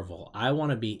with Marvel. I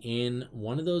want to be in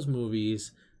one of those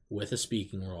movies with a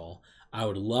speaking role. I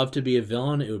would love to be a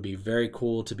villain. It would be very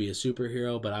cool to be a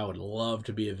superhero, but I would love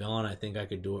to be a villain. I think I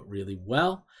could do it really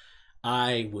well.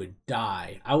 I would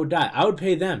die. I would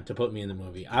pay them to put me in the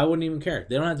movie. I wouldn't even care.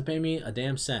 They don't have to pay me a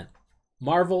damn cent.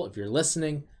 Marvel, if you're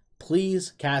listening,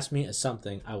 please cast me as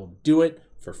something. I will do it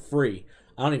for free.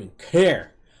 I don't even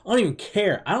care. I don't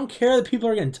care that people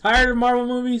are getting tired of Marvel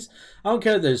movies. I don't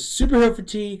care that there's superhero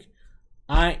fatigue.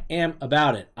 I am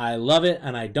about it. I love it,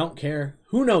 and I don't care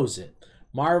who knows it.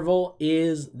 Marvel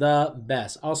is the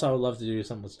best. Also, I would love to do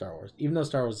something with Star Wars, even though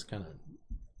Star Wars is kind of,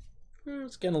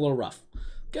 it's getting a little rough.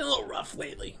 Getting a little rough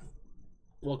lately.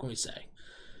 What can we say?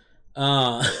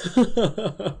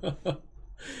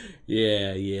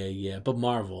 Yeah. But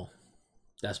Marvel,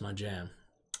 that's my jam.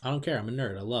 I don't care. I'm a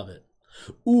nerd. I love it.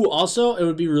 Ooh, also, it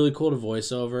would be really cool to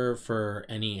voice over for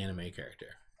any anime character.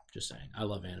 Just saying. I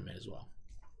love anime as well.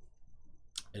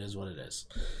 It is what it is.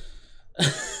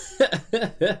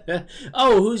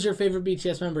 Oh, who's your favorite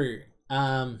BTS member?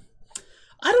 I don't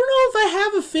know if I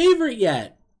have a favorite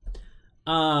yet.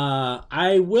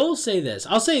 I will say this.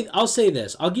 I'll say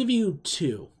this. I'll give you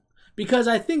 2 because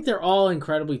I think they're all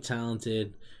incredibly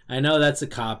talented. I know that's a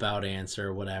cop-out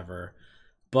answer, whatever,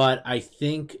 but I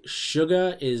think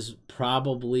Suga is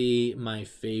probably my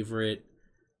favorite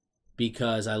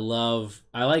because I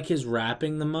like his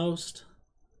rapping the most.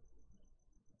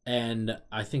 And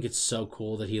I think it's so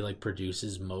cool that he like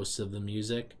produces most of the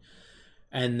music.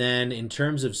 And then in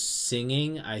terms of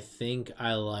singing, I think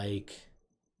I like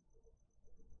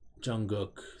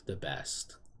Jungkook the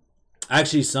best.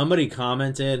 Actually, somebody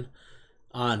commented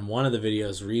on one of the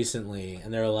videos recently,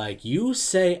 and they're like, you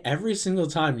say every single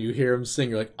time you hear him sing,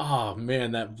 you're like, oh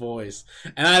man, that voice.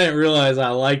 And I didn't realize I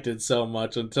liked it so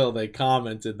much until they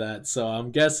commented that. So I'm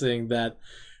guessing that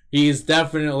he's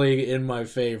definitely in my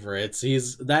favorites.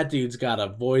 That dude's got a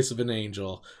voice of an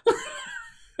angel.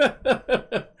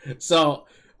 So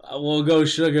we'll go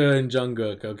Suga and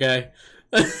Jungkook, okay?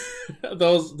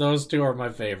 Those 2 are my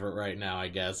favorite right now, I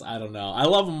guess. I don't know. I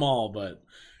love them all, but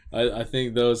I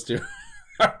think those 2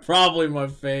 are probably my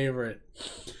favorite.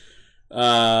 All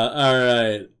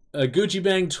right. Gucci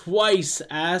Bang twice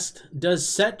asked, does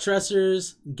set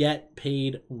dressers get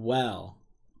paid well?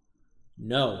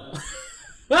 No.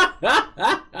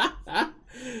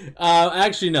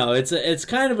 Actually, no. It's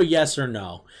kind of a yes or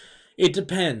no. It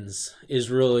depends is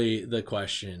really the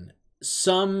question.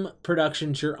 Some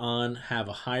productions you're on have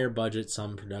a higher budget.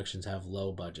 Some productions have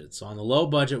low budget. So on the low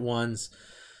budget ones,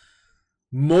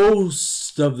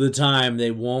 most of the time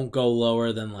they won't go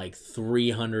lower than like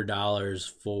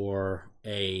 $300 for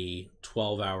a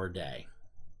 12-hour day.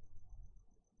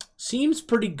 Seems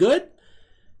pretty good.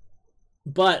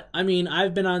 But, I mean,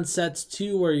 I've been on sets,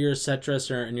 too, where you're a set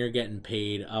dresser and you're getting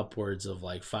paid upwards of,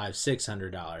 like,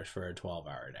 $500-$600 for a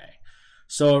 12-hour day.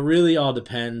 So it really all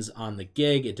depends on the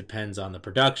gig. It depends on the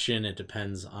production. It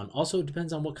depends on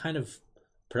what kind of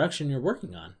production you're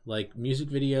working on. Like, music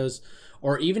videos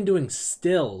or even doing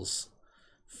stills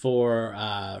for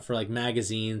like,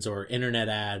 magazines or internet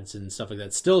ads and stuff like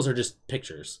that. Stills are just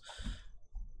pictures.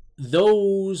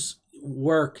 Those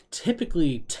work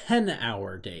typically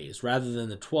 10-hour days rather than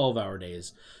the 12-hour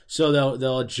days. So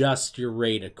they'll adjust your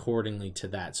rate accordingly to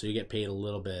that. So you get paid a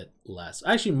little bit less.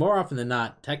 Actually, more often than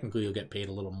not, technically you'll get paid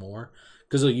a little more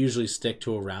because they'll usually stick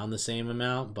to around the same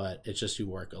amount, but it's just you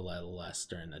work a little less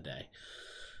during the day.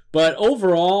 But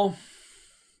overall,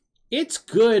 it's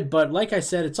good, but like I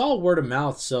said, it's all word of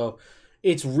mouth, so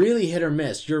it's really hit or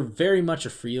miss. You're very much a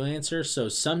freelancer, so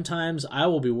sometimes I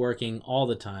will be working all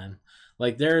the time.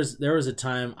 Like there was a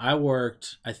time I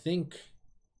worked, I think,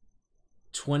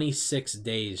 26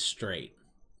 days straight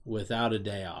without a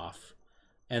day off.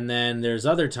 And then there's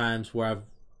other times where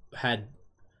there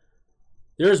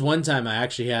was one time I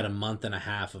actually had a month and a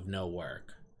half of no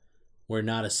work where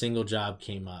not a single job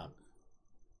came up.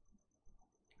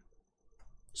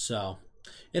 So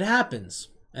it happens.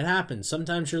 It happens.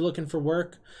 Sometimes you're looking for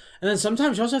work, and then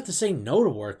sometimes you also have to say no to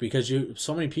work because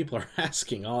so many people are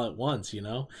asking all at once, you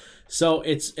know? So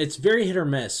it's very hit or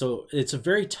miss. So it's a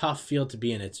very tough field to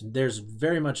be in. There's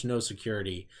very much no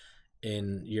security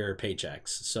in your paychecks.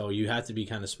 So you have to be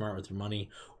kind of smart with your money,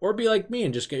 or be like me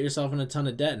and just get yourself in a ton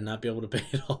of debt and not be able to pay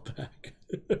it all back.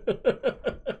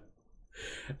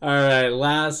 All right,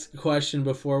 last question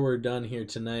before we're done here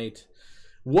tonight.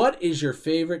 What is your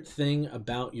favorite thing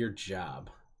about your job?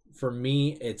 For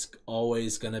me, it's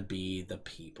always going to be the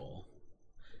people.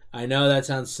 I know that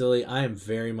sounds silly. I am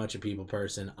very much a people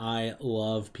person. I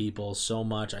love people so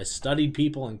much. I studied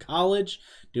people in college,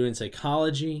 doing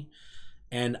psychology,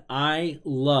 and I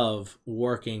love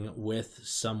working with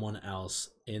someone else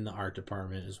in the art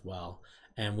department as well.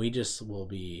 And we just will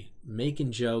be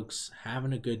making jokes,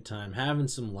 having a good time, having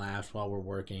some laughs while we're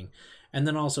working, and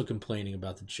then also complaining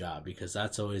about the job, because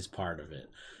that's always part of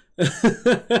it.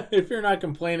 If you're not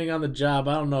complaining on the job,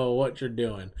 I don't know what you're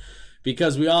doing,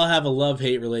 because we all have a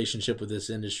love-hate relationship with this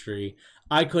industry.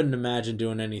 I couldn't imagine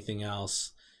doing anything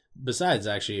else besides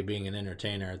actually being an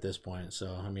entertainer at this point.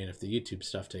 So, I mean, if the YouTube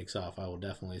stuff takes off, I will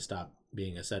definitely stop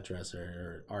being a set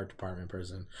dresser or art department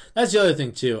person. That's the other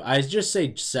thing, too. I just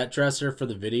say set dresser for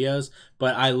the videos,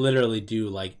 but I literally do,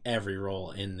 like, every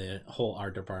role in the whole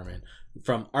art department.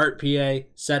 From art PA,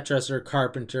 set dresser,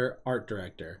 carpenter, art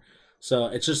director. So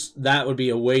it's just, that would be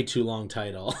a way too long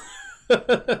title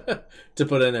to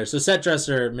put in there. So set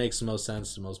dresser makes the most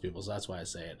sense to most people, so that's why I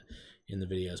say it in the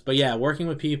videos. But yeah, working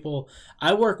with people,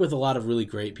 I work with a lot of really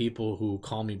great people who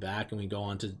call me back and we go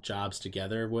on to jobs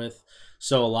together with.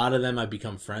 So a lot of them I've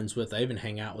become friends with. I even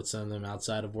hang out with some of them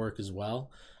outside of work as well.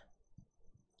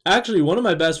 Actually, one of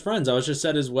my best friends, I was just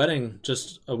at his wedding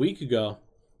just a week ago.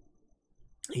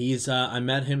 I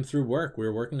met him through work. We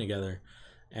were working together.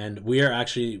 And we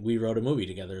wrote a movie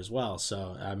together as well.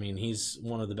 So, I mean, he's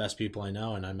one of the best people I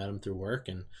know, and I met him through work,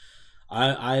 and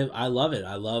I love it.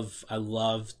 I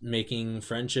love making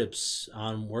friendships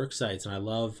on work sites, and I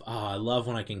love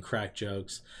when I can crack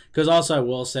jokes. Because also, I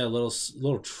will say a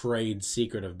little trade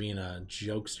secret of being a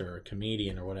jokester or a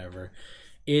comedian or whatever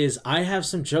is I have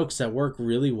some jokes that work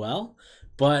really well,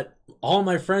 but all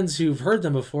my friends who've heard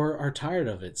them before are tired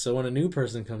of it. So when a new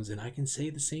person comes in, I can say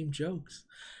the same jokes.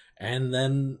 And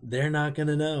then they're not going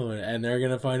to know, and they're going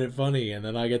to find it funny, and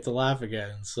then I get to laugh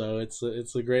again. So it's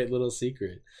a great little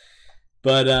secret.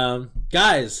 But,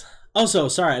 guys, also,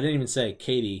 sorry, I didn't even say,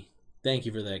 Katie, thank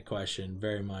you for that question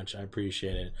very much. I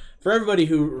appreciate it. For everybody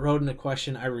who wrote in a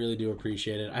question, I really do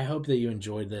appreciate it. I hope that you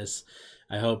enjoyed this.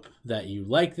 I hope that you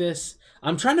like this.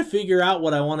 I'm trying to figure out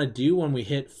what I want to do when we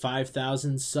hit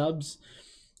 5,000 subs.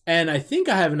 And I think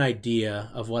I have an idea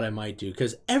of what I might do,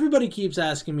 because everybody keeps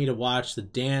asking me to watch the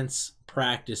dance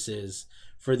practices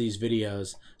for these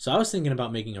videos. So I was thinking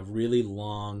about making a really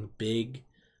long, big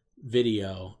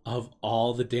video of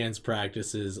all the dance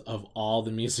practices of all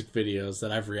the music videos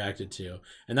that I've reacted to.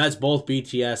 And that's both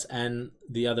BTS and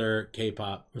the other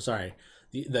K-pop, sorry,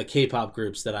 the K-pop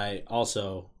groups that I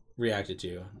also reacted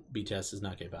to. BTS is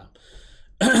not K-pop.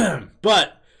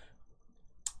 But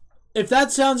if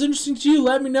that sounds interesting to you,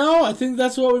 let me know. I think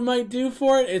that's what we might do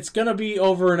for it. It's going to be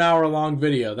over an hour-long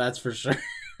video, that's for sure.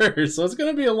 So it's going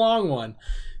to be a long one.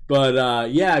 But,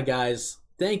 yeah, guys,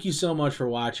 thank you so much for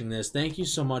watching this. Thank you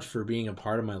so much for being a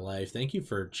part of my life. Thank you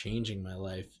for changing my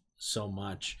life so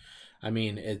much. I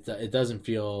mean, it doesn't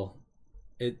feel...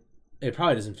 It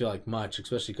probably doesn't feel like much,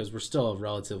 especially because we're still a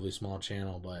relatively small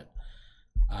channel, but...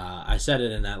 I said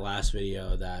it in that last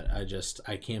video that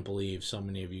I can't believe so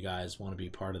many of you guys want to be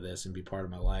part of this and be part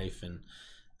of my life and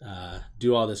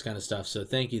do all this kind of stuff. So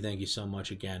thank you so much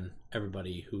again,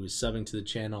 everybody who is subbing to the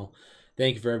channel.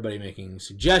 Thank you for everybody making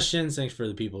suggestions. Thanks for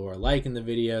the people who are liking the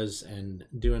videos and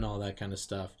doing all that kind of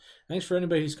stuff. Thanks for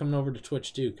anybody who's coming over to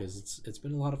Twitch too, because it's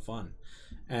been a lot of fun.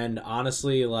 And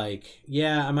honestly, like,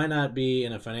 yeah, I might not be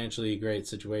in a financially great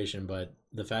situation, but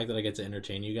the fact that I get to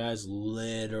entertain you guys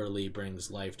literally brings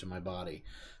life to my body.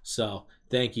 So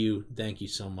thank you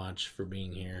so much for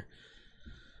being here.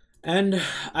 And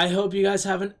I hope you guys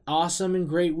have an awesome and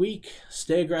great week.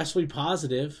 Stay aggressively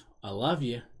positive. I love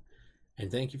you. And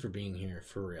thank you for being here,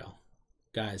 for real.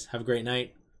 Guys, have a great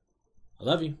night. I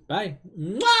love you. Bye.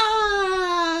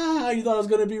 Mwah! You thought I was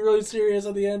going to be really serious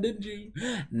at the end, didn't you?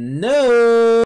 No!